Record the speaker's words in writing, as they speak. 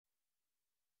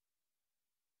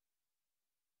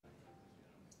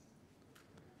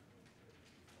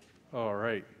All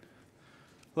right.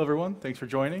 Hello, everyone. Thanks for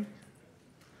joining.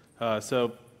 So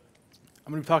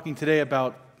I'm going to be talking today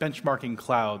about benchmarking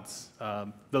clouds,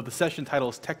 though the session title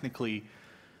is technically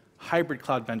hybrid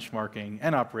cloud benchmarking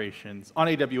and operations on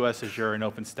AWS, Azure, and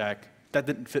OpenStack. That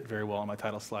didn't fit very well on my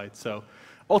title slide. So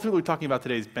ultimately, what we're talking about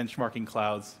today is benchmarking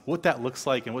clouds, what that looks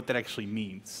like, and what that actually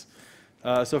means.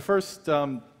 So first,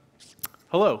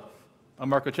 hello. I'm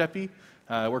Marco Ceppi.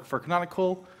 I work for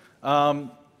Canonical.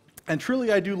 And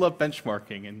truly, I do love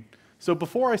benchmarking. And so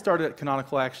before I started at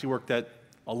Canonical, I actually worked at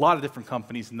a lot of different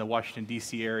companies in the Washington,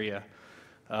 D.C. area,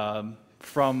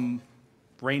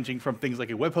 ranging from things like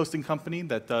a web hosting company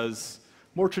that does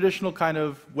more traditional kind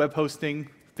of web hosting,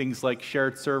 things like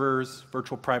shared servers,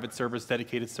 virtual private servers,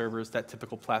 dedicated servers, that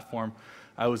typical platform.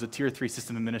 I was a Tier 3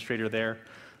 system administrator there.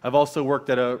 I've also worked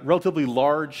at a relatively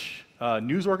large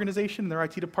news organization in their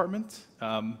IT department.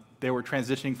 They were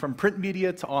transitioning from print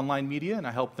media to online media, and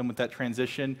I helped them with that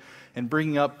transition and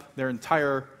bringing up their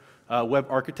entire web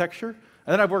architecture.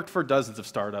 And then I've worked for dozens of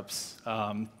startups,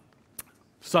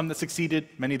 some that succeeded,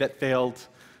 many that failed.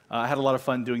 I had a lot of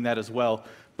fun doing that as well.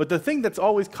 But the thing that's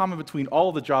always common between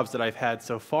all the jobs that I've had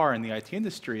so far in the IT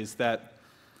industry is that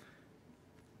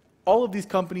all of these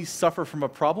companies suffer from a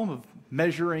problem of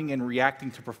measuring and reacting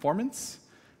to performance,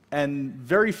 and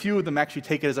very few of them actually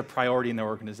take it as a priority in their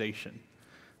organization.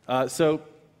 So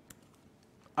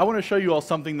I want to show you all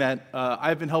something that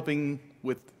I've been helping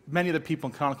with many of the people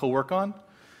in Canonical work on.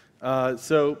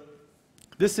 So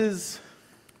this is,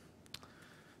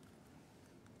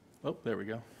 oh, there we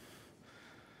go.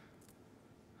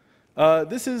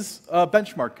 This is a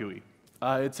benchmark GUI.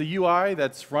 It's a UI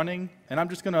that's running, and I'm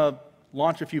just going to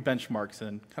launch a few benchmarks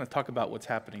and kind of talk about what's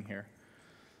happening here.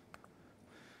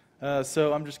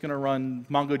 So I'm just going to run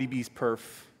MongoDB's perf.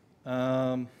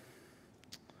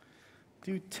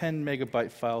 Do 10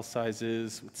 megabyte file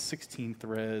sizes with 16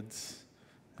 threads,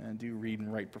 and do read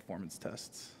and write performance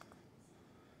tests.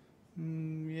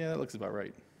 Yeah, that looks about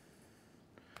right.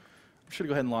 I should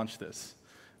go ahead and launch this.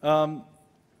 And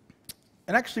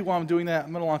actually, while I'm doing that,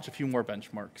 I'm going to launch a few more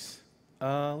benchmarks.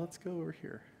 Let's go over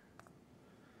here.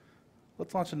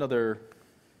 Let's launch another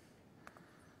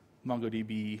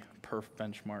MongoDB perf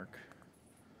benchmark.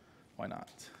 Why not?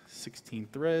 16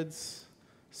 threads,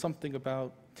 something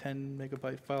about 10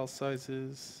 megabyte file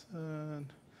sizes,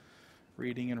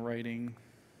 reading and writing.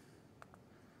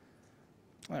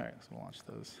 All right, so we'll launch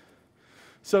those.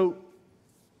 So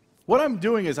what I'm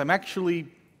doing is I'm actually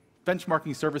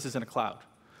benchmarking services in a cloud.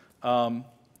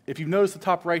 If you've noticed the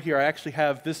top right here, I actually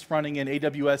have this running in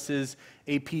AWS's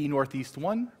AP Northeast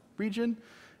 1 region,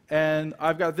 and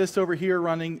I've got this over here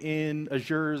running in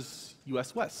Azure's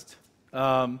US West.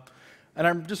 And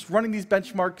I'm just running these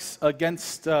benchmarks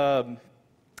against,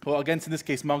 against, in this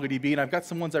case, MongoDB, and I've got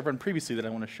some ones I've run previously that I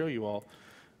want to show you all,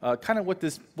 kind of what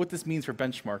this means for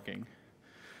benchmarking.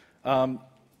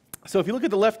 So if you look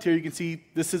at the left here, you can see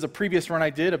this is a previous run I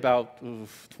did about 2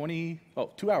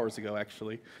 hours ago,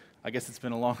 actually. I guess it's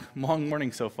been a long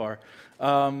morning so far.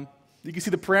 You can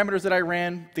see the parameters that I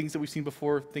ran, things that we've seen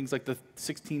before, things like the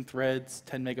 16 threads,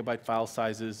 10 megabyte file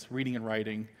sizes, reading and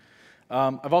writing.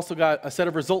 I've also got a set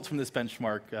of results from this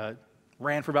benchmark.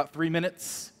 Ran for about 3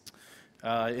 minutes.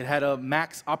 It had a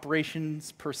max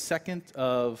operations per second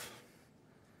of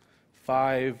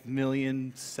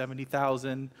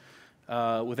 5,070,000,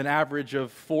 with an average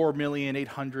of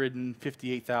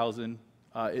 4,858,000.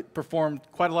 It performed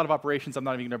quite a lot of operations. I'm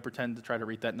not even going to pretend to try to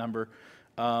read that number.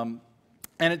 And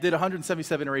it did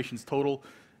 177 iterations total,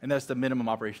 and that's the minimum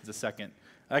operations a second.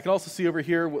 I can also see over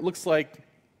here what looks like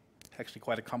actually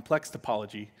quite a complex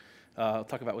topology. I'll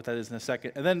talk about what that is in a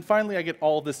second. And then finally, I get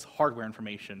all this hardware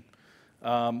information.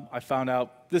 I found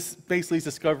out this basically is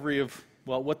discovery of,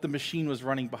 well, what the machine was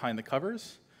running behind the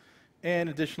covers. And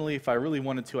additionally, if I really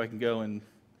wanted to, I can go and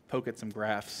poke at some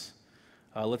graphs.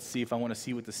 Let's see if I want to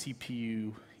see what the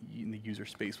CPU in the user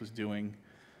space was doing.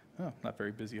 Oh, not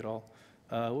very busy at all.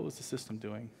 What was the system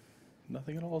doing?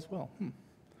 Nothing at all as well.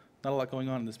 Not a lot going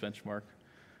on in this benchmark.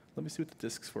 Let me see what the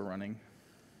disks were running.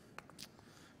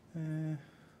 The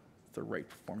right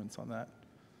performance on that.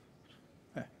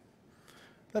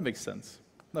 That makes sense.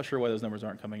 Not sure why those numbers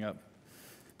aren't coming up.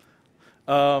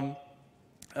 I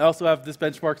also have this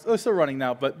benchmark. Oh, it's still running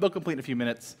now, but they'll complete in a few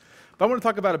minutes. But I want to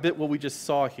talk about a bit what we just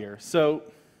saw here. So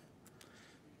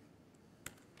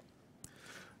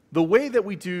the way that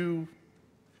we do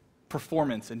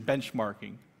performance and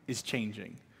benchmarking is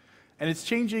changing. And it's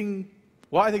changing,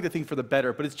 well, I think the thing for the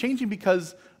better, but it's changing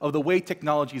because of the way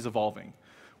technology is evolving.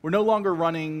 We're no longer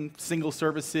running single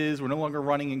services. We're no longer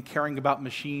running and caring about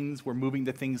machines. We're moving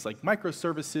to things like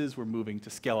microservices. We're moving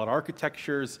to scale-out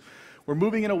architectures. We're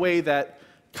moving in a way that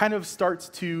kind of starts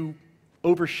to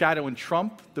overshadow and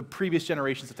trump the previous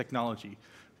generations of technology.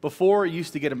 Before, you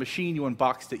used to get a machine, you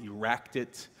unboxed it, you racked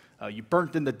it, you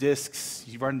burnt in the disks,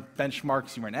 you run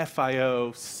benchmarks, you run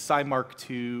FIO,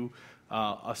 SciMark2,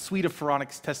 a suite of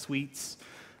Phoronix test suites,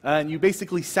 and you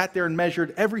basically sat there and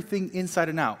measured everything inside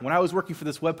and out. When I was working for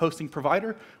this web hosting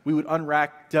provider, we would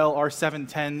unrack Dell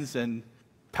R710s and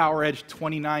PowerEdge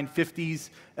 2950s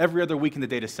every other week in the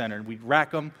data center. We'd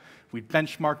rack them, we'd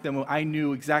benchmark them. I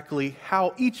knew exactly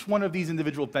how each one of these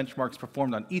individual benchmarks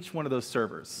performed on each one of those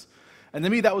servers. And to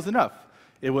me, that was enough.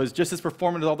 It was just as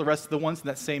performant as all the rest of the ones in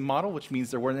that same model, which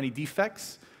means there weren't any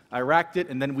defects. I racked it,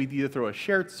 and then we'd either throw a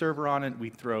shared server on it,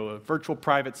 we'd throw a virtual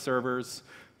private servers,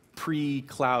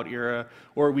 pre-cloud era,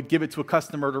 or we'd give it to a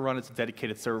customer to run as a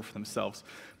dedicated server for themselves.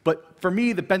 But for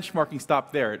me, the benchmarking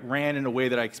stopped there. It ran in a way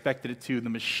that I expected it to. The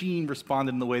machine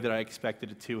responded in the way that I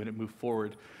expected it to, and it moved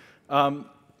forward.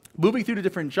 Moving through to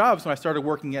different jobs, when I started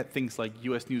working at things like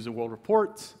US News and World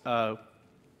Report,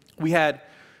 we had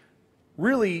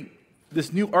really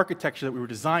this new architecture that we were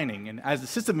designing. And as the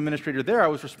system administrator there, I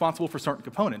was responsible for certain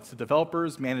components. The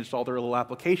developers managed all their little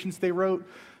applications they wrote,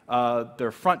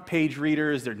 their front page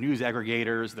readers, their news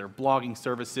aggregators, their blogging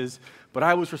services. But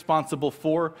I was responsible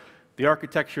for the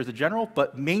architecture as a general,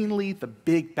 but mainly the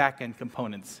big back-end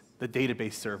components, the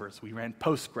database servers. We ran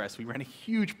Postgres. We ran a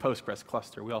huge Postgres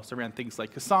cluster. We also ran things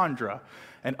like Cassandra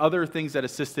and other things that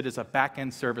assisted as a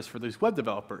back-end service for these web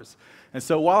developers. And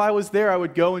so while I was there, I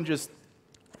would go and just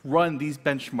run these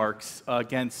benchmarks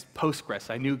against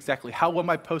Postgres. I knew exactly how well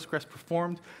my Postgres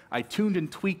performed. I tuned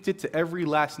and tweaked it to every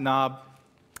last knob.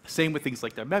 Same with things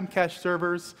like their Memcache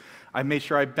servers. I made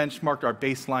sure I benchmarked our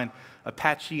baseline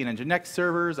Apache and Nginx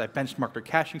servers. I benchmarked our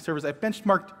caching servers. I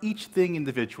benchmarked each thing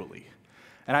individually.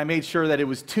 And I made sure that it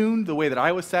was tuned the way that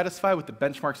I was satisfied with the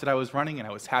benchmarks that I was running, and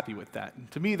I was happy with that.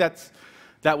 And to me, that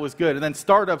was good. And then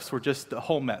startups were just a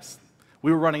whole mess.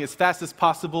 We were running as fast as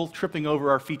possible, tripping over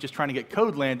our feet just trying to get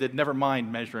code landed, never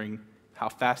mind measuring how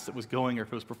fast it was going or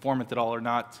if it was performant at all or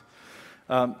not.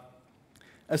 And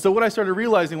so what I started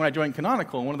realizing when I joined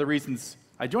Canonical, and one of the reasons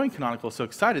I joined Canonical so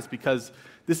excited is because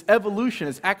this evolution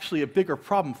is actually a bigger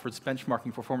problem for this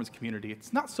benchmarking performance community.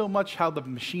 It's not so much how the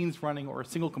machine's running or a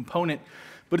single component,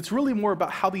 but it's really more about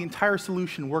how the entire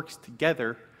solution works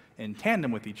together in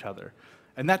tandem with each other.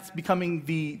 And that's becoming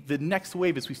the next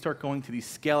wave as we start going to these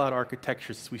scale-out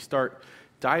architectures, as we start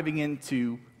diving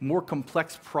into more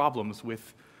complex problems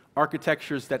with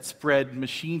architectures that spread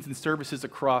machines and services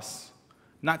across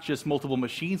not just multiple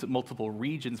machines, but multiple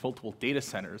regions, multiple data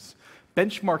centers.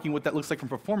 Benchmarking what that looks like from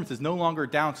performance is no longer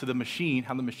down to the machine,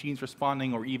 how the machine's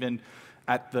responding, or even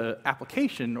at the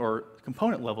application or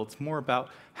component level. It's more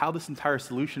about how this entire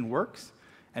solution works,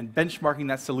 and benchmarking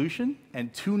that solution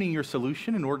and tuning your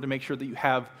solution in order to make sure that you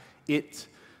have it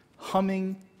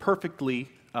humming perfectly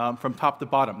from top to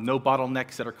bottom, no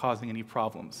bottlenecks that are causing any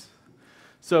problems.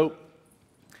 So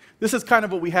this is kind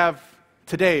of what we have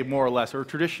today, more or less, or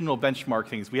traditional benchmark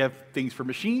things. We have things for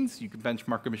machines. You can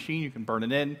benchmark a machine. You can burn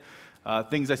it in.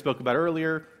 Things I spoke about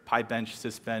earlier, PyBench,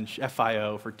 SysBench,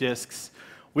 FIO for disks.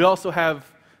 We also have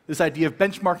this idea of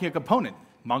benchmarking a component.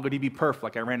 MongoDB perf,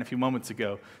 like I ran a few moments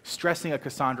ago, stressing a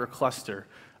Cassandra cluster,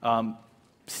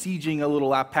 sieging a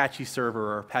little Apache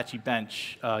server or Apache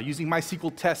bench, using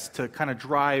MySQL tests to kind of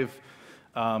drive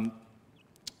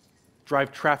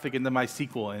traffic into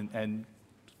MySQL and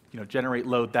generate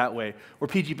load that way, or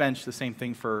pgbench, the same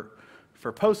thing for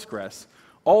Postgres.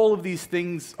 All of these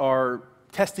things are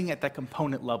testing at that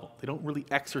component level. They don't really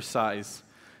exercise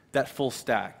that full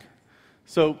stack.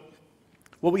 So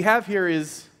what we have here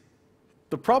is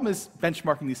the problem is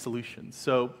benchmarking these solutions.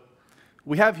 So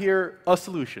we have here a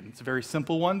solution. It's a very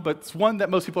simple one, but it's one that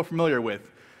most people are familiar with.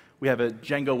 We have a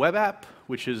Django web app,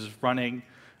 which is running.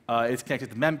 It's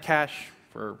connected to Memcache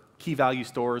for key value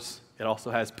stores. It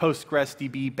also has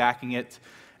PostgreSDB backing it,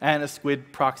 and a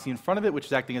Squid proxy in front of it, which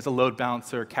is acting as a load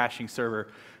balancer, caching server.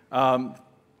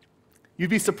 You'd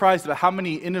be surprised about how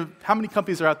many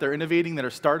companies are out there innovating that are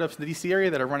startups in the DC area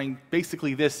that are running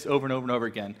basically this over and over and over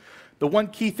again. The one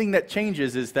key thing that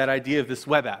changes is that idea of this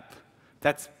web app.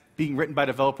 That's being written by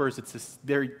developers. It's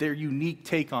their unique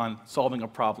take on solving a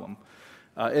problem.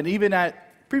 And even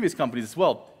at previous companies as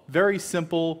well, very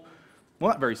simple.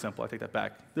 Well, not very simple, I take that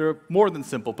back. They're more than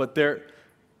simple, but they're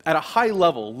at a high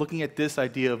level, looking at this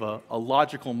idea of a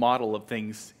logical model of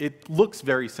things, it looks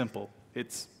very simple.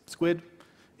 It's Squid,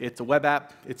 it's a web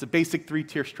app, it's a basic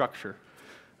 3-tier structure.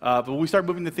 But when we start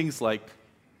moving to things like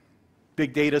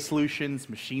big data solutions,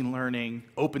 machine learning,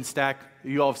 OpenStack,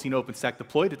 you all have seen OpenStack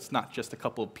deployed. It's not just a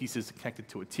couple of pieces connected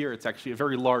to a tier. It's actually a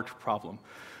very large problem.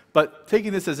 But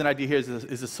taking this as an idea here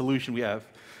is a solution we have.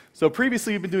 So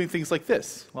previously, we've been doing things like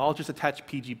this. Well, I'll just attach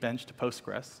pgbench to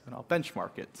Postgres, and I'll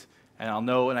benchmark it. And I'll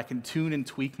know, and I can tune and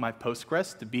tweak my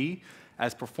Postgres to be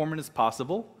as performant as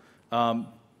possible,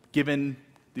 given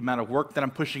the amount of work that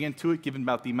I'm pushing into it, given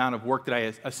about the amount of work that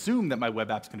I assume that my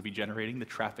web app's going to be generating, the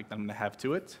traffic that I'm going to have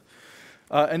to it.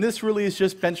 And this really is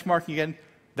just benchmarking, again,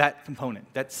 that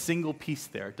component, that single piece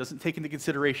there. It doesn't take into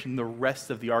consideration the rest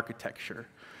of the architecture.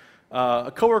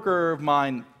 A coworker of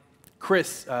mine,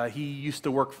 Chris, he used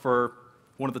to work for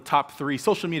one of the top 3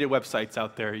 social media websites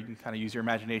out there. You can kind of use your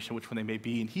imagination which one they may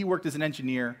be. And he worked as an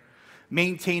engineer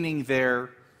maintaining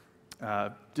their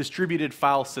distributed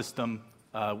file system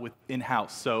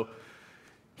in-house. So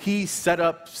he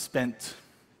spent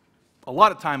a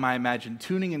lot of time, I imagine,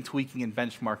 tuning and tweaking and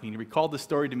benchmarking. He recalled the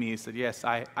story to me. He said, yes,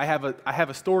 I have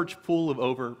a storage pool of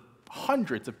over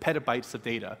hundreds of petabytes of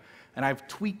data, and I've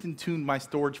tweaked and tuned my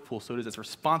storage pool so it is as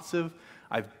responsive.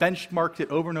 I've benchmarked it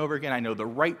over and over again. I know the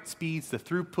write speeds, the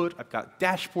throughput. I've got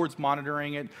dashboards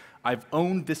monitoring it. I've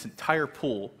owned this entire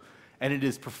pool, and it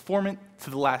is performant to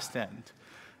the last end.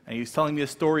 And he was telling me a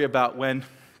story about when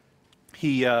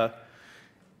he had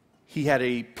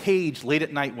a page late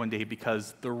at night one day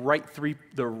because the write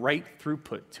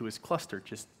throughput to his cluster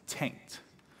just tanked.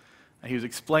 And he was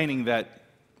explaining that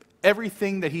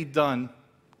everything that he'd done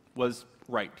was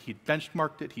right. He'd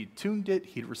benchmarked it, he'd tuned it,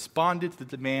 he'd responded to the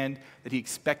demand that he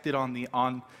expected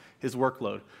on his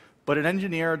workload. But an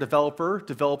engineer, a developer,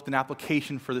 developed an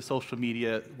application for the social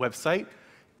media website,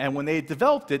 and when they had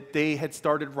developed it, they had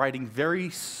started writing very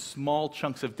small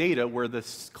chunks of data where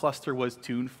this cluster was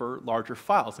tuned for larger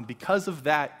files. And because of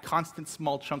that constant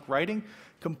small chunk writing,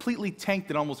 completely tanked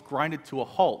and almost grinded to a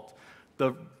halt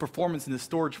the performance in the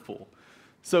storage pool.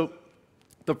 So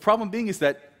the problem being is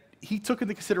that he took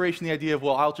into consideration the idea of,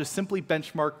 well, I'll just simply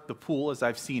benchmark the pool as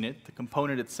I've seen it, the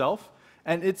component itself,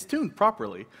 and it's tuned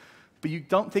properly. But you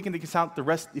don't take into account the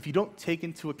rest. If you don't take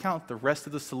into account the rest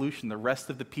of the solution, the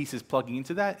rest of the pieces plugging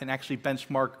into that, and actually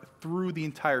benchmark through the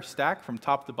entire stack from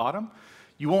top to bottom,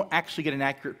 you won't actually get an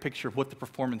accurate picture of what the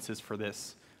performance is for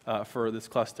this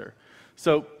cluster.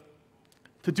 So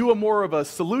to do a more of a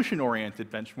solution-oriented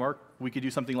benchmark, we could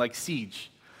do something like Siege.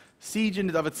 Siege in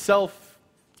and of itself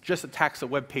just attacks a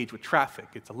web page with traffic.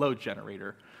 It's a load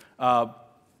generator.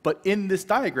 But in this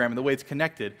diagram, and the way it's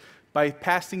connected, by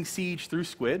passing Siege through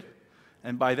Squid,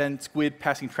 and by then Squid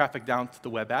passing traffic down to the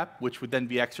web app, which would then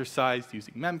be exercised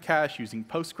using Memcache, using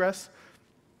Postgres,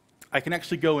 I can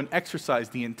actually go and exercise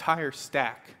the entire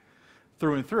stack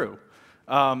through and through.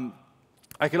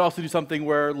 I could also do something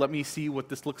where, let me see what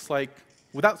this looks like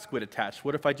without Squid attached.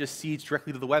 What if I just siege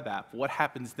directly to the web app? What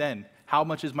happens then? How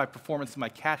much is my performance and my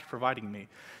cache providing me?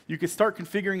 You could start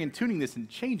configuring and tuning this and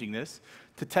changing this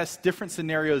to test different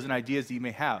scenarios and ideas that you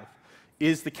may have.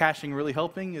 Is the caching really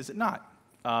helping? Is it not?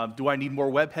 Do I need more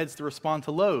webheads to respond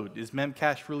to load? Is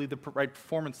Memcache really the right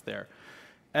performance there?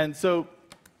 And so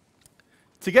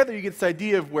together you get this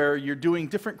idea of where you're doing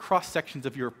different cross-sections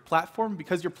of your platform.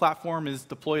 Because your platform is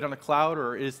deployed on a cloud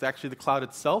or is actually the cloud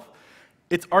itself,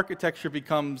 its architecture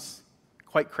becomes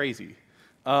quite crazy.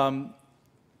 And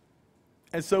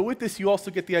so with this, you also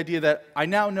get the idea that I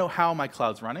now know how my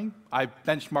cloud's running. I've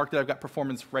benchmarked it. I've got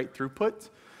performance write throughput.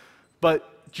 But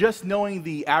just knowing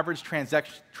the average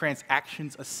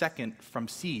transactions a second from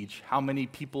Siege, how many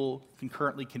people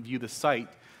concurrently can view the site,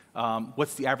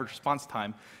 what's the average response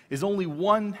time, is only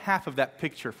 1/2 of that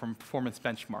picture from performance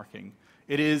benchmarking.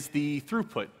 It is the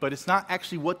throughput, but it's not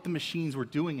actually what the machines were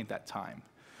doing at that time.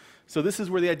 So this is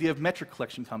where the idea of metric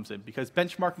collection comes in, because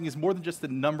benchmarking is more than just the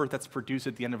number that's produced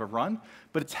at the end of a run,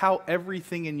 but it's how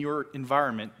everything in your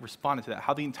environment responded to that,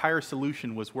 how the entire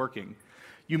solution was working.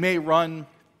 You may run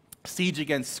Siege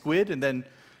against Squid and then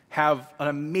have an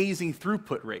amazing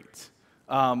throughput rate.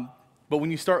 But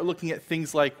when you start looking at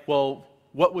things like, well,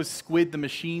 what was Squid, the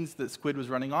machines that Squid was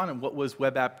running on, and what was the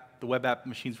web app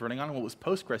machines running on, and what was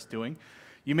Postgres doing,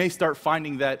 you may start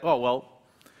finding that, oh, well,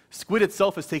 Squid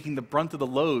itself is taking the brunt of the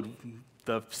load.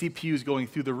 The CPU is going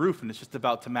through the roof, and it's just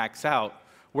about to max out,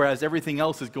 whereas everything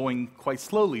else is going quite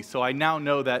slowly. So I now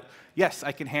know that, yes,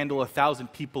 I can handle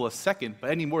 1,000 people a second, but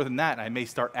any more than that, I may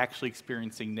start actually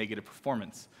experiencing negative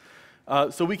performance.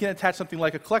 So we can attach something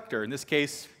like a collector. In this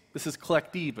case, this is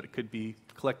collectD, but it could be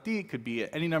collectD, it could be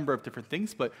any number of different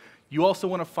things, but you also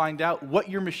want to find out what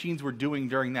your machines were doing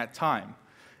during that time.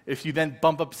 If you then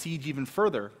bump up Siege even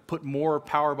further, put more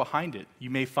power behind it, you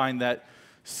may find that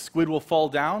Squid will fall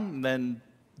down, and then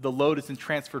the load isn't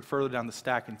transferred further down the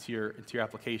stack into your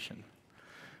application.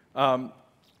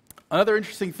 Another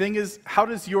interesting thing is, how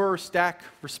does your stack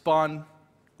respond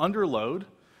under load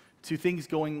to things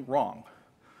going wrong?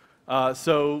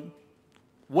 So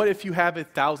what if you have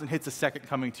 1,000 hits a second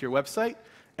coming to your website,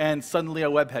 and suddenly a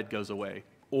webhead goes away,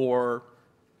 or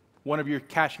one of your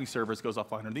caching servers goes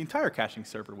offline, or the entire caching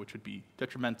server, which would be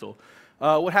detrimental?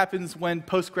 What happens when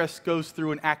Postgres goes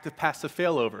through an active-passive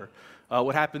failover?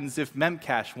 What happens if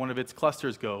Memcache, one of its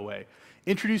clusters, go away?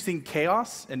 Introducing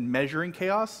chaos and measuring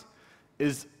chaos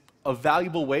is a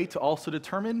valuable way to also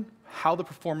determine how the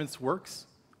performance works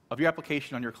of your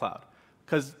application on your cloud.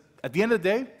 Because at the end of the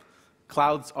day,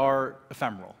 clouds are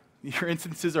ephemeral. Your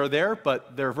instances are there,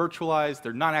 but they're virtualized.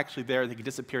 They're not actually there. They can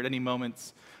disappear at any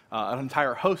moment. An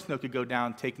entire host node could go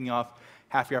down, taking off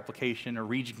half your application. A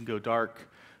region can go dark.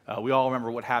 We all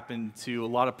remember what happened to a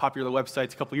lot of popular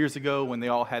websites a couple years ago when they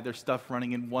all had their stuff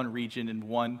running in one region, in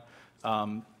one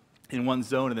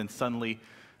zone, and then suddenly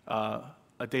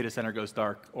a data center goes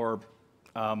dark, or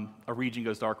a region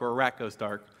goes dark, or a rack goes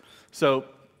dark. So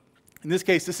in this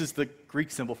case, this is the Greek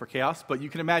symbol for chaos, but you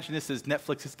can imagine this as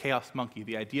Netflix's chaos monkey,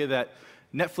 the idea that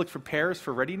Netflix prepares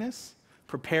for readiness,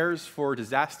 prepares for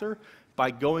disaster by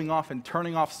going off and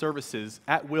turning off services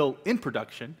at will in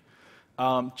production,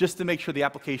 just to make sure the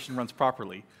application runs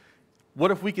properly.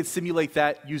 What if we could simulate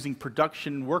that using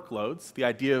production workloads, the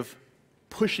idea of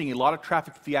pushing a lot of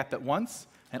traffic to the app at once,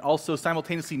 and also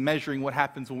simultaneously measuring what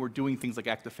happens when we're doing things like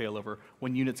active failover,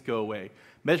 when units go away.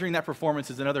 Measuring that performance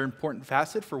is another important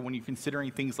facet for when you're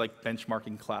considering things like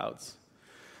benchmarking clouds.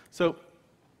 So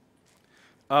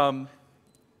the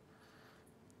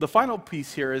final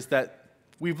piece here is that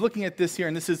we're looking at this here,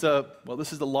 and this is a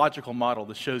logical model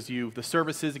that shows you the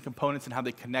services and components and how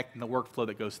they connect and the workflow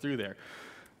that goes through there.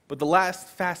 But the last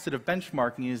facet of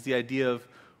benchmarking is the idea of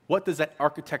what does that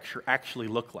architecture actually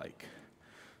look like?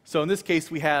 So in this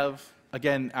case, we have,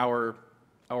 again, our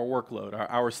workload,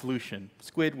 our solution,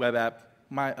 Squid, web app,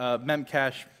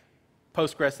 Memcache,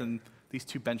 Postgres, and these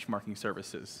two benchmarking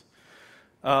services.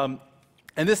 And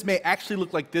this may actually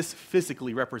look like this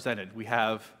physically represented. We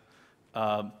have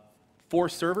 4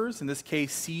 servers. In this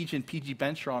case, Siege and PG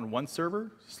Bench are on one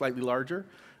server, slightly larger.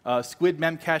 Squid,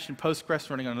 Memcache, and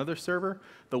Postgres running on another server.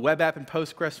 The web app and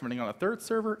Postgres running on a third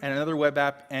server, and another web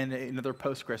app and another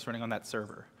Postgres running on that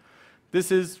server. This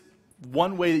is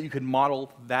one way that you could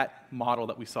model that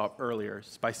we saw earlier,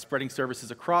 by spreading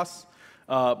services across,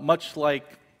 much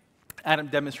like Adam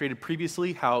demonstrated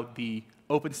previously, how the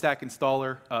OpenStack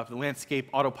installer of the landscape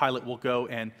autopilot will go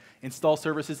and install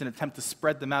services and attempt to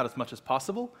spread them out as much as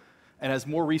possible. And as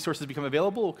more resources become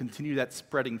available, we'll continue that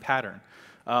spreading pattern.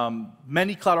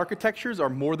 Many cloud architectures are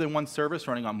more than one service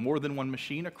running on more than one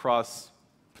machine across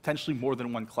potentially more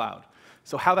than one cloud.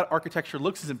 So how that architecture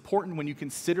looks is important when you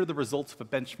consider the results of a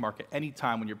benchmark at any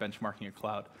time when you're benchmarking a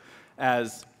cloud.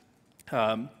 As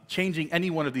changing any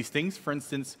one of these things, for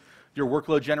instance, your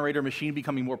workload generator machine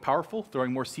becoming more powerful,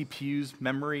 throwing more CPUs,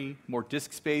 memory, more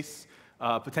disk space,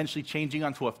 potentially changing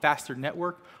onto a faster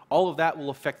network, all of that will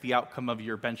affect the outcome of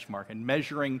your benchmark. And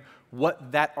measuring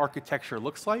what that architecture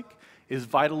looks like is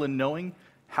vital in knowing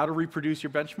how to reproduce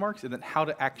your benchmarks and then how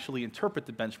to actually interpret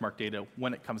the benchmark data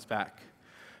when it comes back.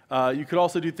 You could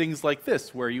also do things like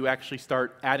this, where you actually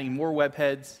start adding more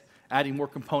webheads, adding more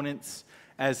components.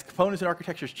 As components and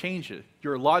architectures change,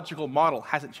 your logical model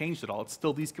hasn't changed at all. It's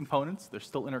still these components. They're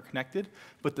still interconnected,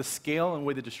 but the scale and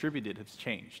way they're distributed has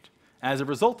changed. As a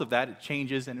result of that, it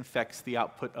changes and affects the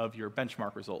output of your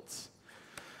benchmark results.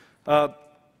 So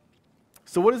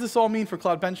what does this all mean for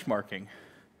cloud benchmarking?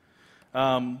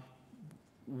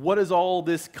 What does all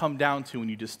this come down to when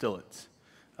you distill it?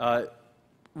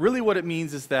 Really what it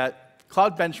means is that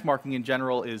cloud benchmarking in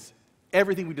general is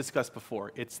everything we discussed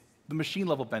before. It's the machine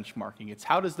level benchmarking. It's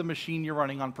how does the machine you're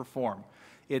running on perform.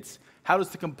 It's how does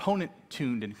the component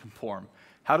tuned and conform.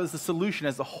 How does the solution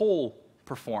as a whole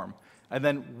perform. And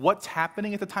then what's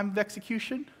happening at the time of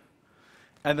execution.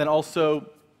 And then also,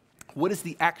 what is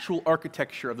the actual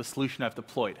architecture of the solution I've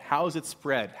deployed? How is it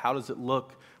spread? How does it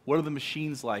look? What are the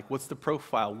machines like? What's the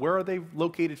profile? Where are they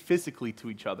located physically to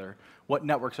each other? What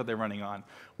networks are they running on?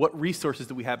 What resources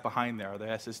do we have behind there? Are they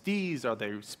SSDs? Are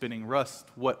they spinning Rust?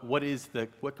 What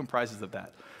comprises of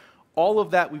that? All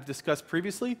of that we've discussed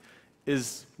previously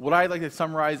is what I like to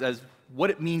summarize as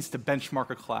what it means to benchmark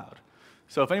a cloud.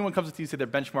 So if anyone comes to you and says they're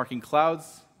benchmarking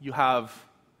clouds, you have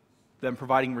them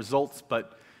providing results,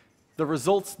 but the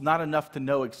results not enough to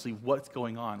know actually what's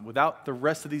going on. Without the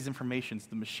rest of these informations,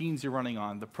 the machines you're running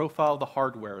on, the profile of the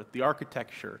hardware, the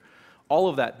architecture, all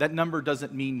of that, that number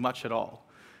doesn't mean much at all.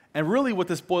 And really what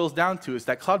this boils down to is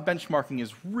that cloud benchmarking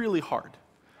is really hard.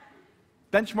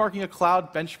 Benchmarking a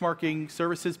cloud, benchmarking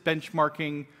services,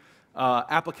 benchmarking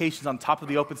applications on top of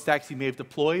the OpenStacks you may have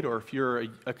deployed, or if you're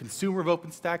a consumer of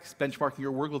OpenStacks, benchmarking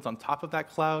your workloads on top of that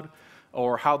cloud,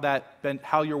 or how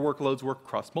your workloads work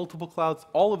across multiple clouds.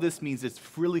 All of this means it's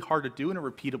really hard to do in a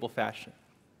repeatable fashion.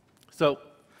 So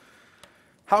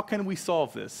how can we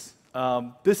solve this?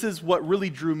 This is what really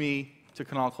drew me to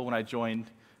Canonical when I joined.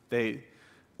 They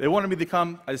wanted me to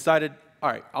come. I decided, all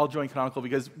right, I'll join Canonical,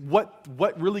 because what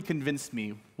really convinced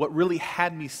me, what really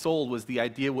had me sold, was the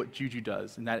idea what Juju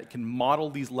does, and that it can model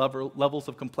these levels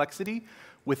of complexity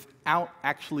without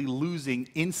actually losing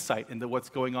insight into what's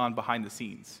going on behind the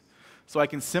scenes. So I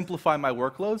can simplify my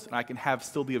workloads, and I can have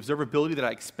still the observability that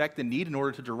I expect and need in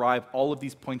order to derive all of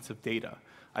these points of data.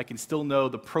 I can still know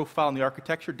the profile and the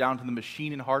architecture down to the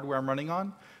machine and hardware I'm running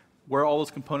on, where all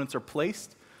those components are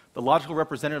placed, the logical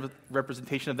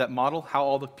representation of that model, how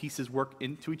all the pieces work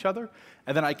into each other,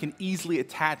 and then I can easily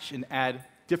attach and add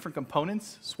different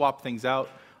components, swap things out.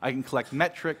 I can collect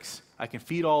metrics, I can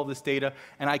feed all of this data,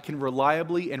 and I can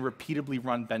reliably and repeatably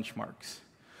run benchmarks.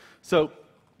 So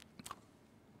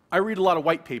I read a lot of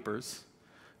white papers,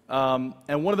 and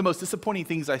one of the most disappointing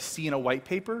things I see in a white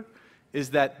paper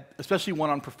is that, especially one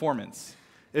on performance,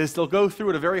 is they'll go through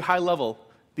at a very high level.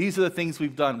 These are the things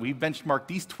we've done. We've benchmarked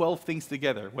these 12 things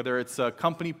together, whether it's a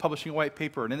company publishing a white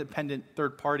paper or an independent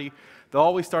third party. They'll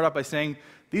always start out by saying,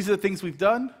 these are the things we've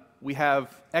done. We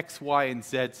have X, Y, and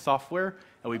Z software,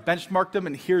 and we benchmarked them,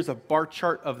 and here's a bar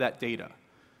chart of that data.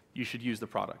 You should use the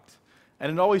product.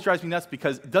 And it always drives me nuts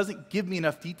because it doesn't give me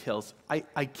enough details.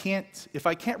 If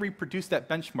I can't reproduce that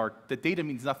benchmark, the data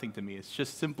means nothing to me. It's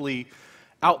just simply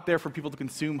out there for people to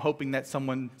consume, hoping that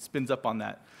someone spins up on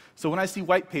that. So when I see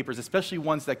white papers, especially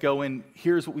ones that go in,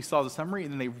 here's what we saw as a summary,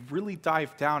 and then they really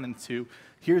dive down into,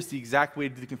 here's the exact way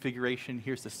to do the configuration,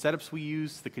 here's the setups we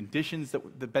use, the conditions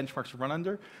that the benchmarks run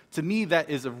under, to me, that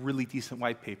is a really decent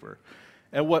white paper.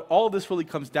 And what all of this really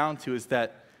comes down to is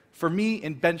that, for me,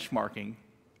 in benchmarking,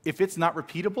 if it's not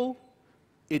repeatable,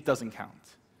 it doesn't count.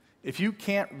 If you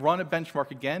can't run a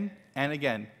benchmark again and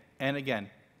again and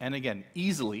again and again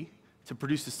easily to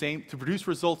produce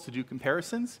results, to do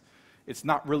comparisons, it's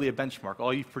not really a benchmark.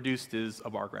 All you've produced is a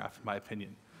bar graph, in my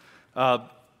opinion.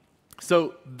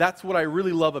 So that's what I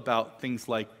really love about things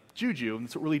like Juju, and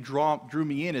that's what really drew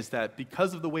me in, is that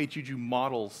because of the way Juju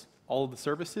models all of the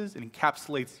services, it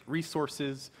encapsulates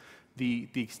resources, the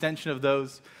extension of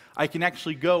those, I can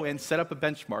actually go and set up a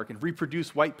benchmark and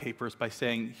reproduce white papers by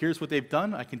saying, here's what they've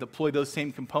done. I can deploy those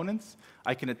same components.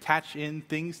 I can attach in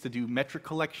things to do metric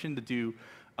collection, to do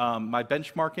my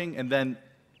benchmarking, and then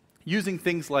using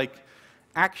things like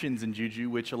actions in Juju,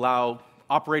 which allow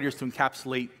operators to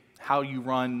encapsulate how you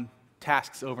run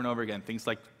tasks over and over again, things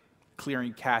like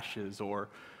clearing caches or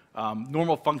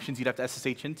normal functions you'd have to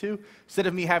SSH into. Instead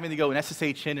of me having to go and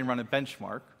SSH in and run a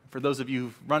benchmark, for those of you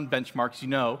who've run benchmarks, you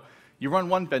know, you run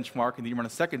one benchmark and then you run a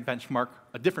second benchmark,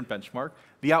 a different benchmark,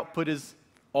 the output is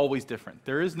always different.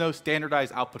 There is no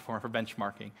standardized output format for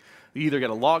benchmarking. You either get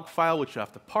a log file, which you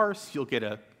have to parse, you'll get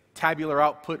a tabular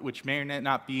output, which may or may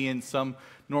not be in some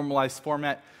normalized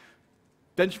format.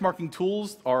 Benchmarking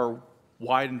tools are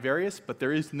wide and various, but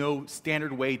there is no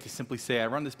standard way to simply say, I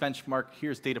run this benchmark,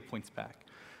 here's data points back.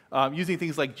 Using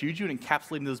things like Juju and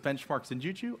encapsulating those benchmarks in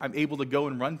Juju, I'm able to go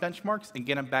and run benchmarks and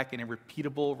get them back in a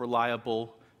repeatable,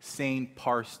 reliable, sane,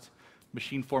 parsed,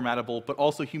 machine formatable, but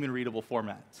also human readable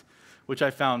format, which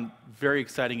I found very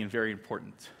exciting and very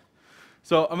important.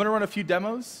 So I'm going to run a few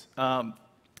demos, and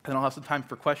I'll have some time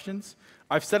for questions.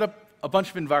 I've set up a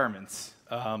bunch of environments.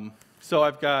 So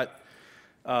I've got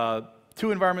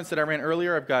two environments that I ran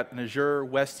earlier. I've got an Azure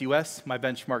West US. My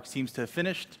benchmark seems to have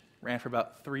finished. Ran for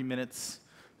about 3 minutes,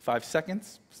 5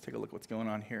 seconds. Let's take a look at what's going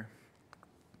on here.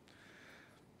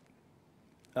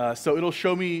 So it'll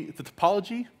show me the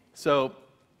topology. So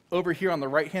over here on the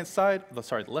right-hand side,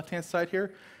 the left-hand side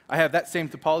here, I have that same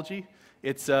topology.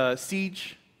 It's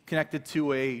Siege connected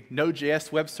to a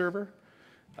Node.js web server.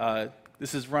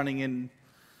 This is running in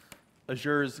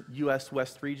Azure's US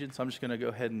West region, so I'm just going to go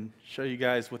ahead and show you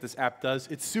guys what this app does.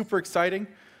 It's super exciting.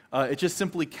 It just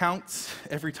simply counts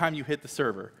every time you hit the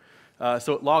server.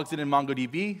 So it logs in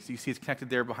MongoDB, so you see it's connected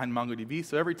there behind MongoDB.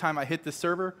 So every time I hit this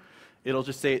server, it'll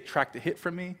just say it tracked a hit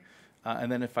from me.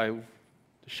 And then if I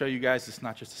show you guys, it's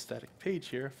not just a static page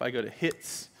here. If I go to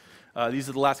hits, these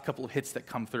are the last couple of hits that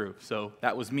come through. So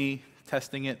that was me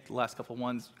testing it, the last couple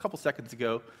ones, a couple seconds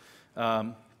ago.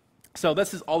 So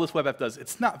this is all this web app does.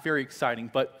 It's not very exciting,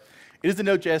 but it is a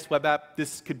Node.js web app.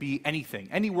 This could be anything,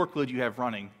 any workload you have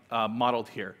running modeled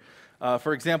here.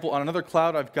 For example, on another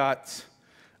cloud, I've got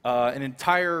an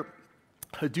entire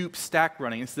Hadoop stack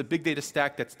running. It's the big data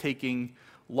stack that's taking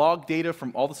log data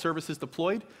from all the services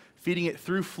deployed, feeding it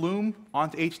through Flume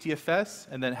onto HDFS,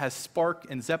 and then has Spark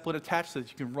and Zeppelin attached so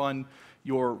that you can run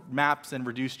your maps and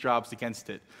reduce jobs against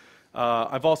it.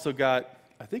 I've also got,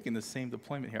 I think in the same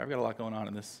deployment here, I've got a lot going on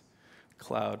in this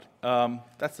cloud.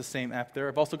 That's the same app there.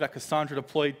 I've also got Cassandra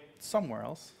deployed somewhere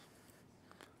else.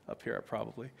 Up here,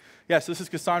 probably. Yeah, so this is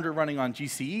Cassandra running on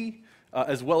GCE,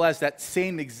 as well as that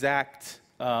same exact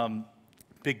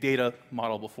big data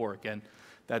model before. Again,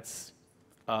 that's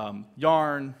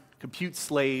Yarn, compute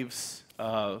slaves,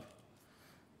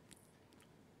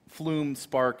 Flume,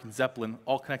 Spark, and Zeppelin,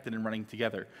 all connected and running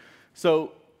together.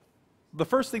 So the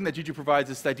first thing that Juju provides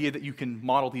is the idea that you can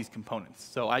model these components.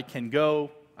 So I can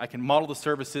model the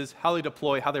services, how they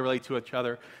deploy, how they relate to each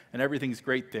other, and everything's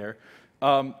great there.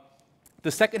 The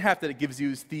second half that it gives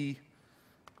you is the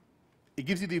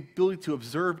ability to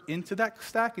observe into that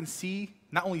stack and see,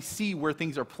 not only see where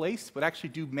things are placed, but actually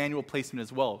do manual placement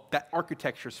as well. That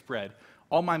architecture spread.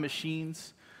 All my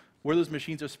machines, where those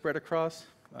machines are spread across,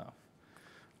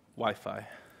 Wi-Fi.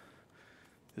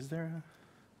 Is there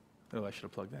oh, I should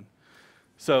have plugged in.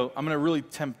 So I'm going to really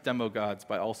tempt demo gods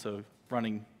by also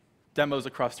running demos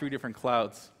across 3 different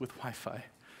clouds with Wi-Fi.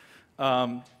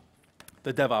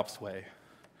 The DevOps way.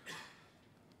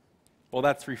 Well,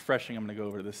 that's refreshing. I'm going to go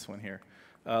over to this one here.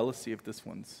 Let's see if this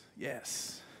one's,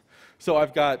 yes. So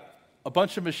I've got a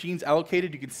bunch of machines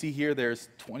allocated. You can see here there's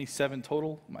 27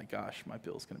 total. My gosh, my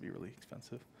bill's going to be really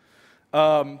expensive.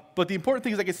 But the important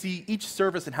thing is I can see each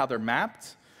service and how they're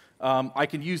mapped. I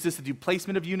can use this to do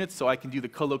placement of units, so I can do the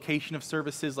co-location of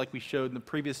services like we showed in the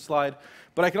previous slide.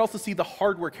 But I can also see the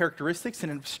hardware characteristics in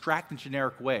an abstract and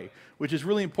generic way, which is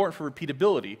really important for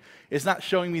repeatability. It's not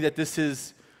showing me that this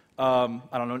is I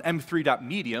don't know, an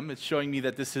M3.medium. It's showing me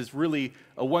that this is really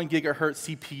a 1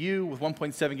 gigahertz CPU with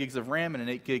 1.7 gigs of RAM and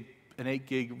an 8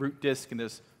 gig root disk, and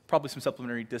there's probably some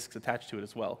supplementary disks attached to it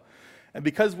as well. And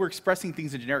because we're expressing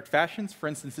things in generic fashions, for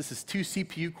instance, this is 2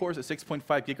 CPU cores at 6.5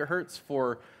 gigahertz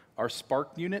for our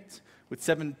Spark unit with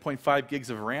 7.5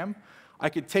 gigs of RAM, I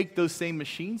could take those same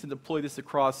machines and deploy this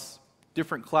across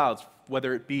different clouds,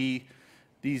 whether it be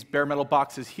these bare metal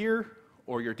boxes here,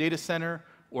 or your data center,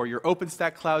 or your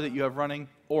OpenStack cloud that you have running,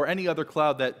 or any other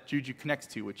cloud that Juju connects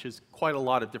to, which is quite a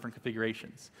lot of different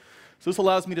configurations. So this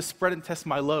allows me to spread and test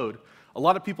my load. A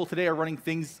lot of people today are running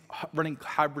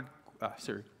hybrid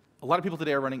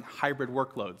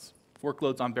workloads.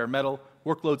 Workloads on bare metal,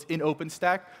 workloads in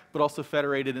OpenStack, but also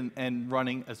federated and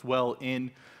running as well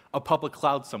in a public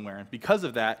cloud somewhere. And because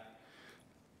of that,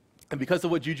 and because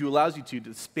of what Juju allows you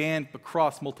to span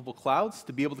across multiple clouds,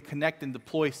 to be able to connect and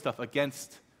deploy stuff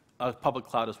against a public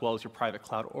cloud as well as your private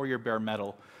cloud or your bare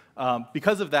metal.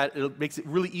 Because of that, it makes it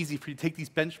really easy for you to take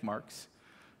these benchmarks,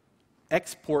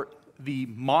 export the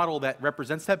model that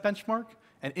represents that benchmark,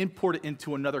 and import it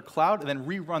into another cloud, and then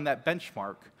rerun that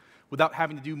benchmark without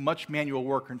having to do much manual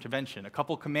work or intervention. A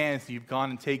couple commands, you've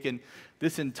gone and taken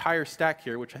this entire stack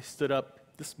here, which I stood up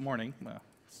this morning. Well,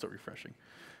 it's still refreshing.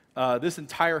 This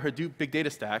entire Hadoop big data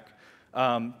stack,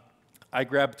 I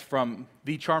grabbed from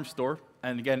the Charm store.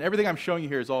 And again, everything I'm showing you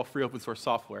here is all free open source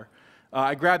software.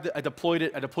 I grabbed it, I deployed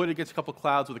it against a couple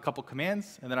clouds with a couple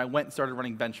commands, and then I went and started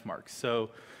running benchmarks. So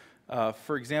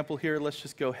for example here, let's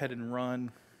just go ahead and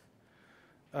run,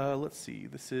 let's see,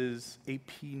 this is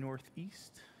AP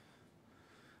Northeast.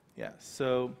 Yeah,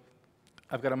 so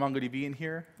I've got a MongoDB in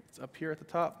here. It's up here at the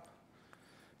top.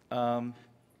 So I'm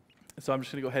just going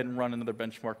to go ahead and run another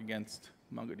benchmark against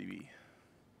MongoDB.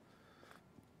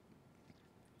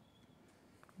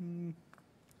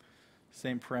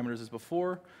 Same parameters as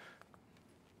before.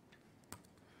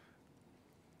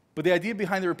 But the idea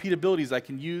behind the repeatability is I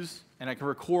can use and I can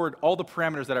record all the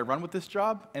parameters that I run with this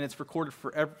job, and it's recorded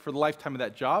for the lifetime of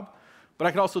that job. But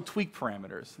I can also tweak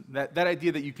parameters. That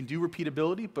idea that you can do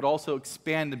repeatability, but also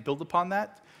expand and build upon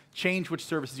that, change which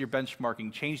services you're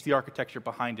benchmarking, change the architecture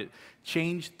behind it,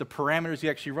 change the parameters you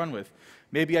actually run with.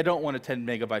 Maybe I don't want a 10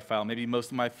 megabyte file. Maybe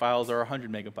most of my files are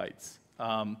 100 megabytes.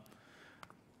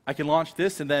 I can launch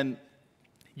this, and then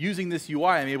using this UI,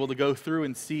 I'm able to go through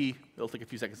and see, it'll take a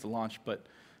few seconds to launch, but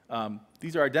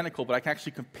these are identical, but I can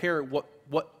actually compare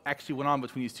what actually went on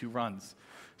between these 2 runs.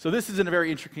 So this is a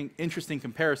very interesting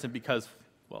comparison because,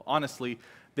 well, honestly,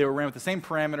 they were ran with the same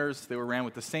parameters, they were ran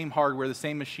with the same hardware, the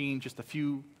same machine, just a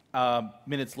few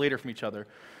minutes later from each other.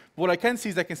 But what I can see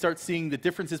is I can start seeing the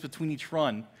differences between each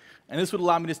run, and this would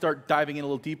allow me to start diving in a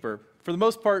little deeper. For the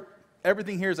most part,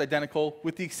 everything here is identical,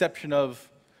 with the exception of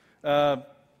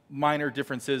minor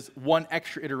differences. One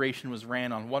extra iteration was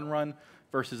ran on one run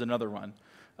versus another run.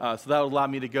 So that would allow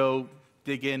me to go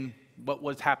dig in what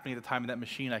was happening at the time of that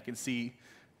machine. I can see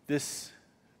this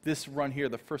run here,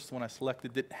 the first one I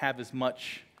selected, didn't have as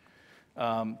much,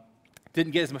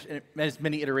 didn't get as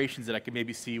many iterations that I could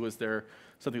maybe see. Was there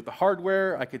something with the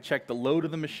hardware? I could check the load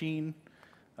of the machine.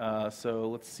 So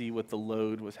let's see what the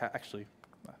load was. Actually,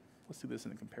 let's do this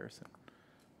in a comparison.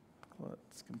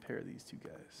 Let's compare these two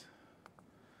guys.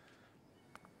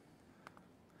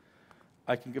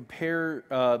 I can compare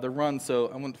the run. So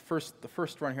I want the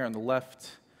first run here on the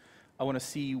left. I want to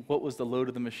see what was the load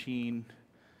of the machine,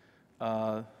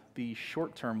 the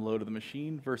short-term load of the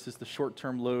machine versus the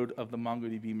short-term load of the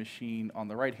MongoDB machine on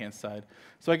the right-hand side.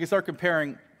 So I can start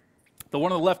comparing. The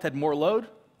one on the left had more load,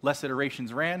 less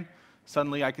iterations ran.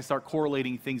 Suddenly I can start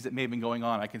correlating things that may have been going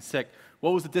on. I can check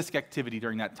what was the disk activity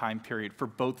during that time period for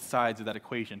both sides of that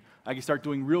equation. I can start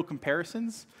doing real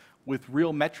comparisons with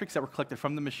real metrics that were collected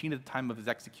from the machine at the time of its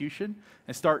execution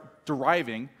and start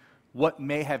deriving what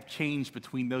may have changed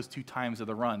between those two times of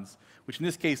the runs, which in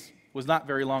this case was not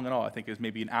very long at all. I think it was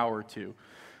maybe an hour or two.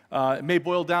 It may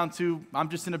boil down to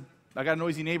I got a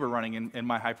noisy neighbor running in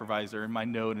my hypervisor, in my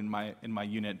node, in my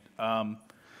unit.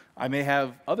 I may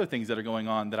have other things that are going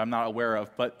on that I'm not aware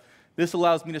of, but this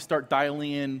allows me to start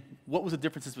dialing in what was the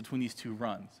differences between these two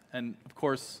runs. And of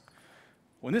course,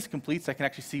 when this completes, I can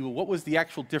actually see, well, what was the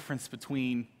actual difference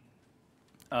between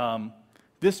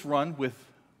this run with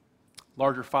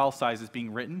larger file sizes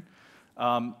being written,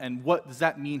 and what does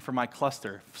that mean for my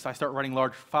cluster? So I start writing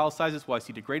large file sizes, will I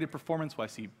see degraded performance, will I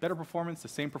see better performance, the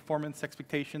same performance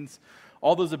expectations?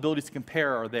 All those abilities to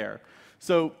compare are there.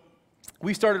 So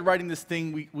we started writing this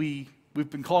thing. We've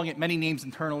been calling it many names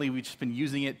internally. We've just been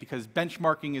using it because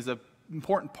benchmarking is an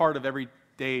important part of every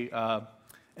day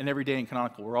in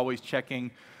Canonical. We're always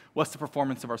checking what's the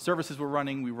performance of our services we're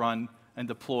running. We run and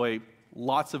deploy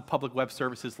lots of public web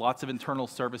services, lots of internal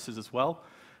services as well.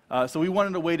 So we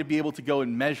wanted a way to be able to go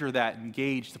and measure that and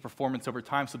gauge the performance over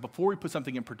time. So before we put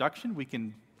something in production, we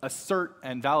can assert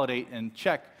and validate and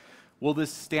check, will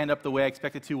this stand up the way I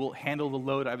expect it to? Will it handle the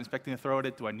load I'm expecting to throw at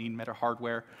it? Do I need meta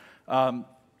hardware?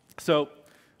 So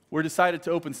we're decided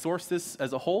to open source this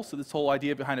as a whole. So this whole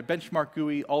idea behind a benchmark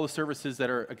GUI, all the services that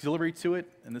are auxiliary to it,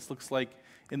 and this looks like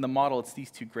in the model, it's these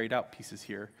two grayed out pieces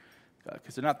here,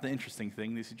 because they're not the interesting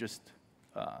thing. These are just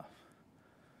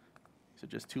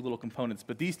two little components.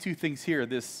 But these two things here,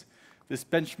 this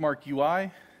benchmark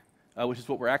UI, which is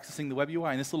what we're accessing the web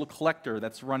UI, and this little collector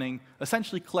that's running,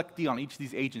 essentially collect D on each of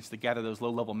these agents to gather those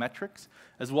low-level metrics,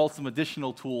 as well as some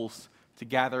additional tools to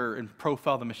gather and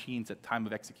profile the machines at time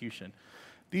of execution.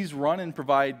 These run and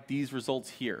provide these results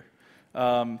here.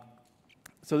 So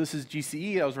this is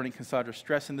GCE. I was running Cassandra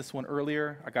Stress in this one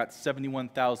earlier. I got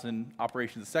 71,000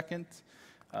 operations a second.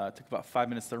 It took about 5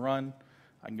 minutes to run.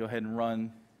 I can go ahead and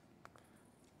run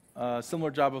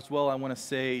similar job as well. I want to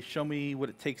say, show me what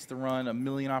it takes to run 1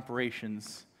 million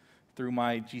operations through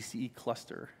my GCE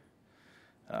cluster.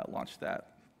 Launch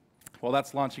that. While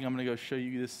that's launching, I'm going to go show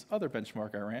you this other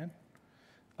benchmark I ran.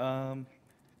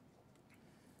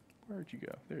 Where'd you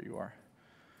go? There you are.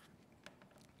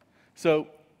 So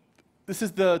this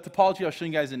is the topology I was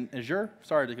showing you guys in Azure.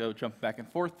 Sorry to go jump back and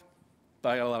forth, but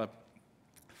I got a lot of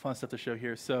fun stuff to show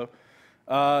here. So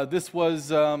this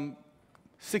was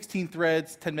 16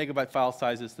 threads, 10 megabyte file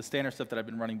sizes, the standard stuff that I've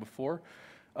been running before.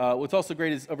 What's also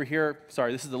great is over here,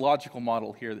 sorry, this is the logical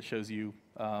model here that shows you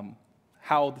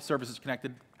how the service is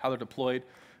connected, how they're deployed.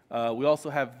 We also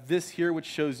have this here, which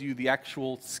shows you the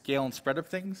actual scale and spread of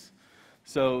things.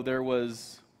 So there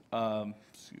was,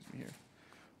 excuse me here,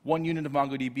 1 unit of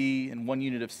MongoDB and 1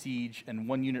 unit of Siege and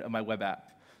 1 unit of my web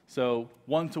app. So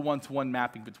 1-to-1-to-1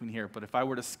 mapping between here. But if I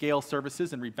were to scale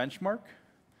services and re-benchmark,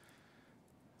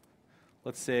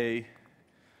 let's make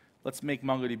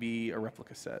MongoDB a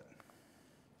replica set.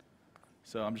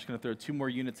 So I'm just going to throw 2 more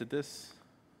units at this.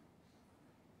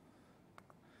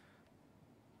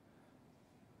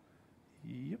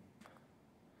 Yep.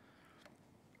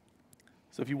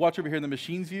 So if you watch over here in the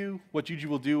machines view, what Juju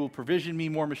will do will provision me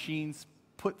more machines,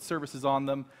 put services on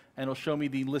them, and it'll show me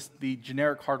the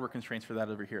generic hardware constraints for that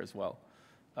over here as well.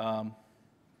 There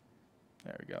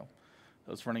we go.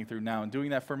 That's running through now and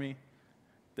doing that for me.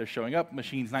 They're showing up.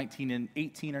 Machines 19 and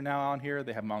 18 are now on here.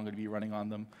 They have MongoDB running on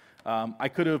them. I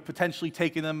could have potentially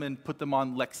taken them and put them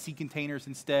on Lexi containers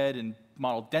instead and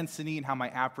model density and how my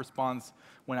app responds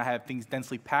when I have things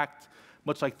densely packed,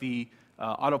 much like the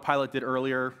autopilot did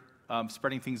earlier,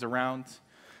 spreading things around.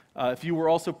 If you were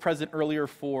also present earlier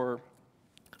for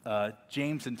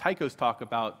James and Tycho's talk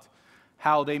about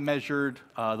how they measured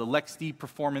the LexD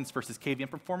performance versus KVM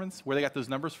performance, where they got those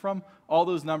numbers from, all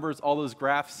those numbers, all those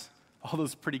graphs, all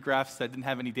those pretty graphs that didn't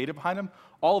have any data behind them,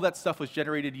 all of that stuff was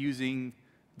generated using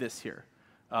this here,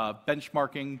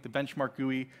 benchmarking, the benchmark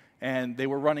GUI, and they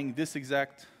were running this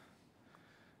exact,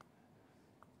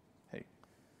 hey,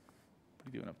 what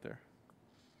are you doing up there?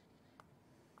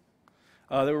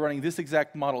 They were running this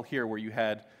exact model here where you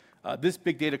had This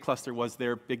big data cluster was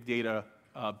their big data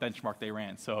benchmark they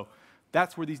ran. So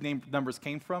that's where these numbers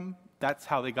came from. That's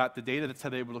how they got the data. That's how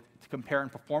they were able to compare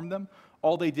and perform them.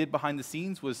 All they did behind the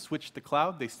scenes was switch the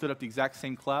cloud. They stood up the exact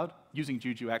same cloud, using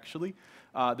Juju, actually.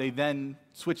 They then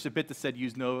switched a bit that said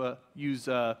use Nova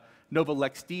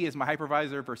LexD as my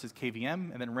hypervisor versus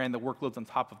KVM, and then ran the workloads on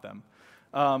top of them.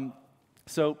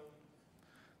 So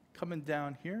coming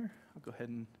down here, I'll go ahead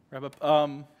and wrap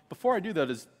up. Before I do that,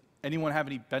 does anyone have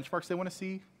any benchmarks they want to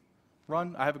see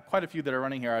run? I have quite a few that are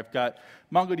running here. I've got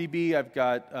MongoDB, I've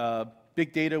got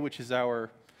Big Data, which is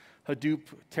our Hadoop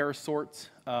TerraSort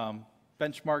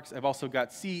benchmarks. I've also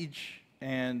got Siege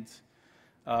and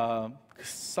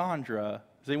Cassandra.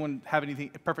 Does anyone have anything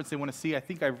preference they want to see? I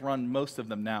think I've run most of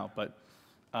them now, but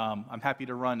I'm happy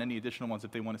to run any additional ones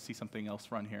if they want to see something else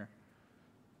run here.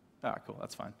 Ah, cool,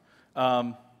 that's fine.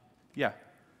 Yeah,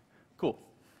 cool.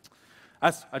 I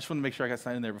just want to make sure I got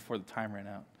signed in there before the time ran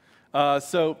out.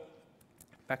 So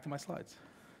back to my slides.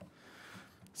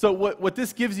 So what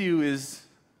this gives you is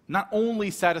not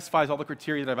only satisfies all the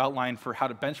criteria that I've outlined for how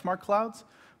to benchmark clouds,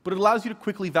 but it allows you to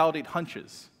quickly validate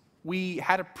hunches. We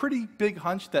had a pretty big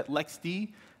hunch that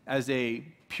LexD as a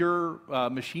pure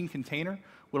machine container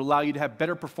would allow you to have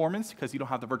better performance because you don't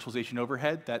have the virtualization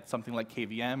overhead that something like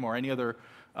KVM or any other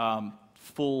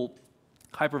full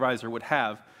hypervisor would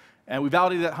have. And we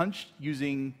validated that hunch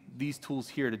using these tools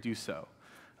here to do so.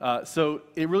 So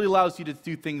it really allows you to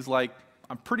do things like,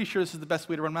 I'm pretty sure this is the best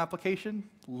way to run my application.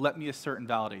 Let me assert and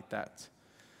validate that.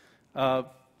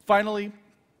 Finally,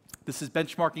 this is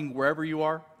benchmarking wherever you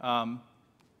are.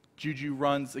 Juju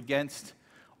runs against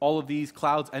all of these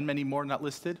clouds and many more not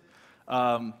listed.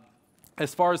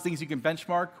 As far as things you can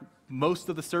benchmark, most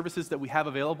of the services that we have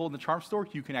available in the Charm Store,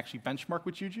 you can actually benchmark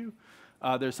with Juju.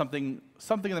 There's something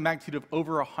in the magnitude of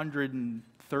over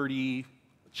 130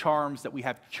 charms that we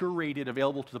have curated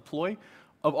available to deploy.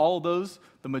 Of all of those,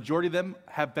 the majority of them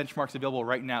have benchmarks available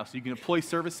right now. So you can deploy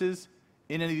services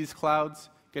in any of these clouds,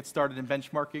 get started in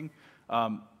benchmarking.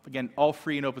 Again, all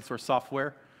free and open source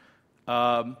software.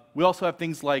 We also have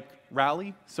things like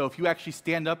Rally. So if you actually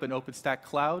stand up an OpenStack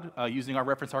cloud using our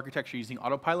reference architecture, using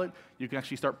Autopilot, you can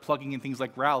actually start plugging in things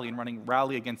like Rally and running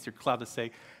Rally against your cloud to say,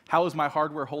 how is my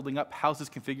hardware holding up? How's this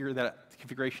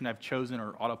configuration I've chosen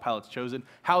or Autopilot's chosen?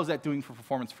 How is that doing for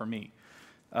performance for me?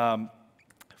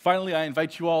 Finally, I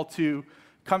invite you all to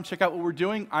come check out what we're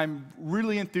doing. I'm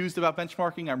really enthused about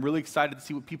benchmarking. I'm really excited to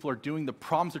see what people are doing, the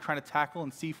problems they're trying to tackle,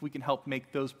 and see if we can help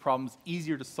make those problems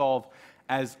easier to solve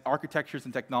as architectures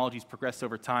and technologies progress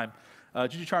over time.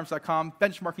 JujuCharms.com,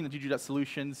 benchmarking the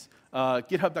Juju.solutions,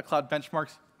 GitHub.cloud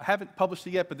benchmarks. I haven't published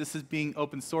it yet, but this is being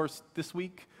open source this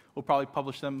week. We'll probably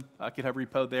publish them, GitHub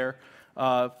repo there.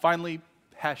 Finally,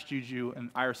 #Juju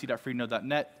and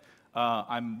irc.freenode.net.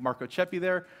 I'm Marco Ceppi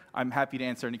there. I'm happy to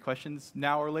answer any questions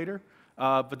now or later.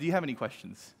 But do you have any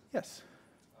questions? Yes?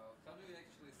 How do you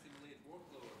actually simulate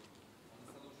workload on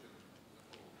the solution?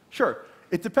 Sure.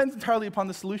 It depends entirely upon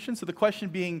the solution. So the question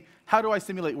being, how do I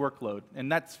simulate workload?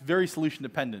 And that's very solution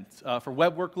dependent. For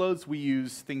web workloads, we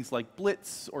use things like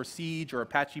Blitz or Siege or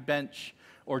Apache Bench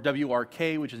or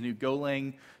WRK, which is a new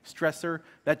Golang stressor.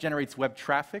 That generates web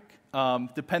traffic.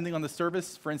 Depending on the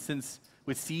service, for instance,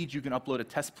 with Siege, you can upload a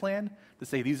test plan to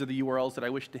say these are the URLs that I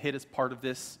wish to hit as part of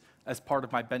this, as part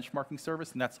of my benchmarking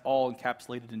service, and that's all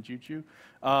encapsulated in Juju.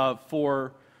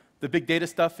 For the big data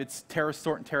stuff, it's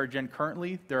TerraSort and TerraGen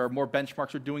currently. There are more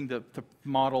benchmarks we're doing to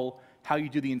model how you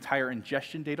do the entire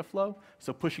ingestion data flow.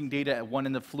 So pushing data at one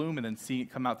end of Flume and then seeing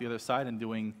it come out the other side and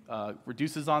doing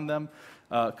reduces on them.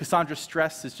 Cassandra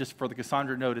Stress is just for the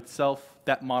Cassandra node itself.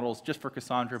 That model is just for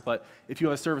Cassandra, but if you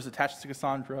have a service attached to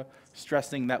Cassandra,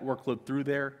 stressing that workload through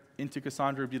there into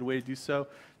Cassandra would be the way to do so.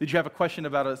 Did you have a question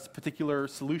about a particular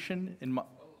solution? Well,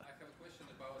 I have a question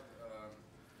about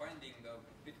finding the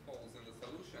pitfalls in the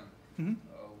solution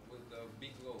with the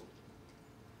big load.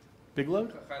 Big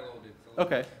load? High loaded solution.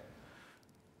 Okay.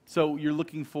 So you're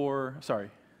looking for, sorry.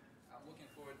 I'm looking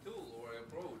for a tool or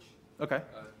approach Okay.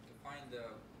 to find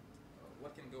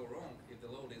what can go wrong if the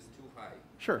load is too high.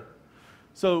 Sure.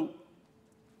 So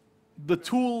the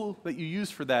tool that you use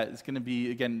for that is going to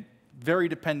be, again, very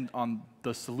dependent on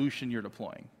the solution you're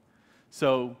deploying.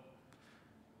 So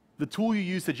the tool you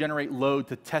use to generate load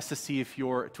to test to see if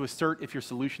to assert if your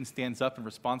solution stands up and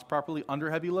responds properly under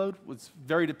heavy load was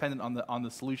very dependent on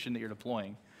the solution that you're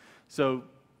deploying. So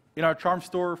in our Charm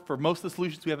Store, for most of the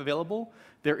solutions we have available,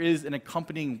 there is an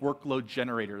accompanying workload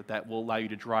generator that will allow you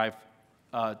to drive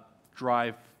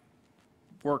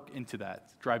work into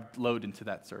that, drive load into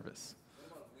that service. What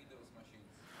about Windows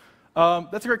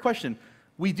machines? That's a great question.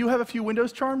 We do have a few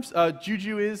Windows charms.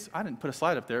 Juju is, I didn't put a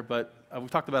slide up there, but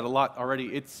we've talked about it a lot already.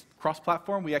 It's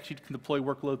cross-platform. We actually can deploy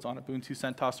workloads on Ubuntu,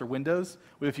 CentOS, or Windows.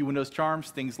 We have a few Windows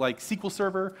charms, things like SQL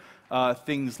Server,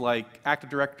 things like Active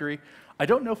Directory. I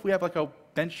don't know if we have like a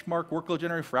benchmark workload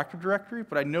generator for Active Directory,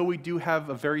 but I know we do have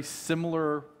a very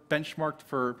similar benchmark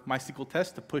for MySQL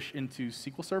test to push into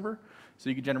SQL Server. So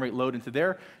you can generate load into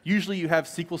there. Usually you have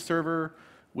SQL Server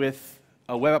with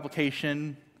a web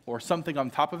application or something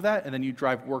on top of that, and then you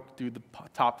drive work through the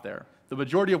top there. The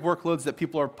majority of workloads that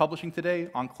people are publishing today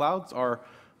on clouds are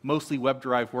mostly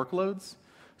web-derived workloads.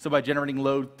 So by generating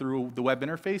load through the web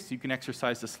interface, you can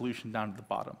exercise the solution down to the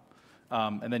bottom.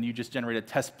 And then you just generate a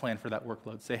test plan for that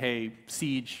workload. Say, hey,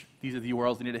 Siege, these are the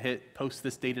URLs you need to hit, post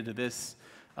this data to this,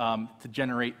 to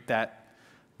generate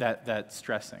that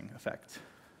stressing effect.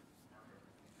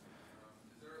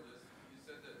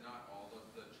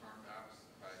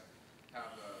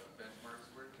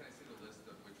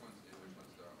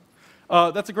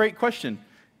 That's a great question.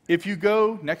 If you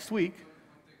go next week,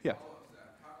 yeah.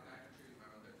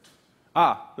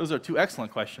 Those are two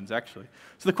excellent questions, actually.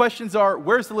 So the questions are,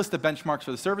 where's the list of benchmarks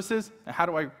for the services, and how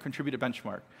do I contribute a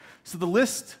benchmark? So the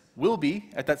list will be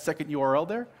at that second URL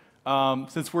there.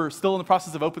 Since we're still in the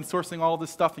process of open sourcing all of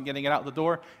this stuff and getting it out the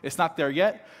door, it's not there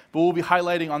yet, but we'll be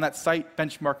highlighting on that site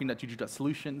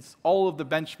benchmarking.juju.solutions, all of the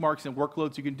benchmarks and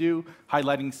workloads you can do,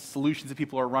 highlighting solutions that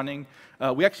people are running.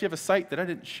 We actually have a site that I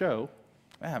didn't show.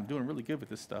 Man, I'm doing really good with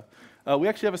this stuff. We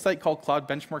actually have a site called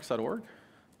cloudbenchmarks.org.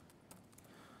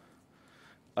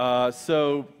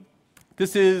 So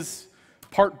this is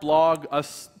part blog,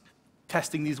 us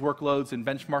testing these workloads and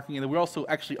benchmarking, and then we're also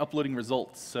actually uploading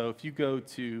results. So if you go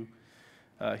to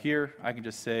here, I can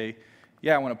just say,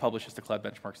 yeah, I want to publish this to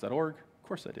cloudbenchmarks.org. Of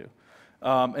course I do.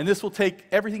 And this will take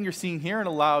everything you're seeing here and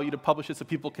allow you to publish it so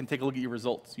people can take a look at your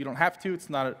results. You don't have to.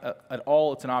 It's not at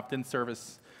all. It's an opt-in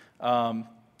service.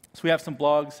 So we have some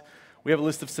blogs. We have a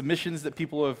list of submissions that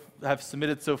people have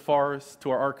submitted so far to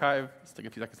our archive. Let's take a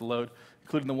few seconds to load,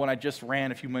 including the one I just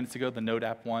ran a few minutes ago, the Node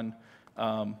app one.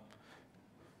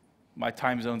 My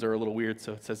time zones are a little weird,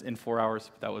 so it says in 4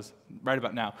 hours, but that was right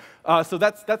about now. So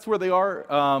that's where they are.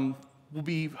 We'll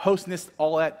be hosting this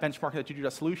all at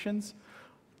benchmarking.juju.solutions.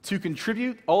 To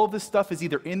contribute, all of this stuff is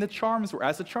either in the charms or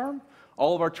as a charm.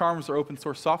 All of our charms are open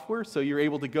source software, so you're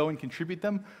able to go and contribute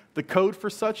them. The code for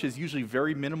such is usually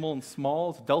very minimal and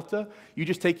small. It's Delta. You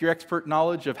just take your expert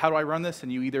knowledge of how do I run this,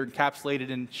 and you either encapsulate it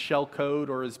in shell code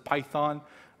or as Python,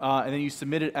 and then you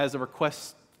submit it as a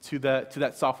request to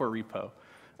that software repo.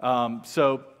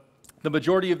 So the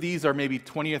majority of these are maybe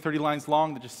 20 or 30 lines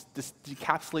long that just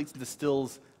encapsulates and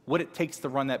distills what it takes to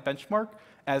run that benchmark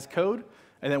as code,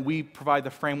 and then we provide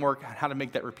the framework on how to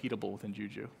make that repeatable within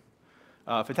Juju.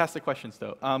 Fantastic questions,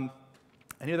 though.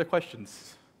 Any other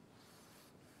questions?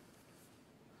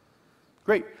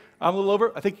 Great. I'm a little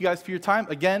over. I thank you guys for your time.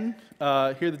 Again, here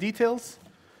are the details.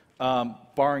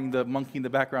 Barring the monkey in the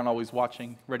background always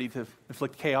watching, ready to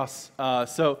inflict chaos.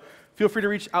 So feel free to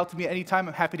reach out to me at any time.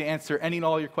 I'm happy to answer any and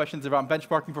all your questions about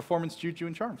benchmarking, performance, Juju,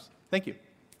 and charms. Thank you.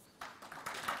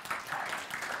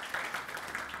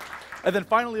 And then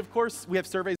finally, of course, we have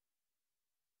surveys.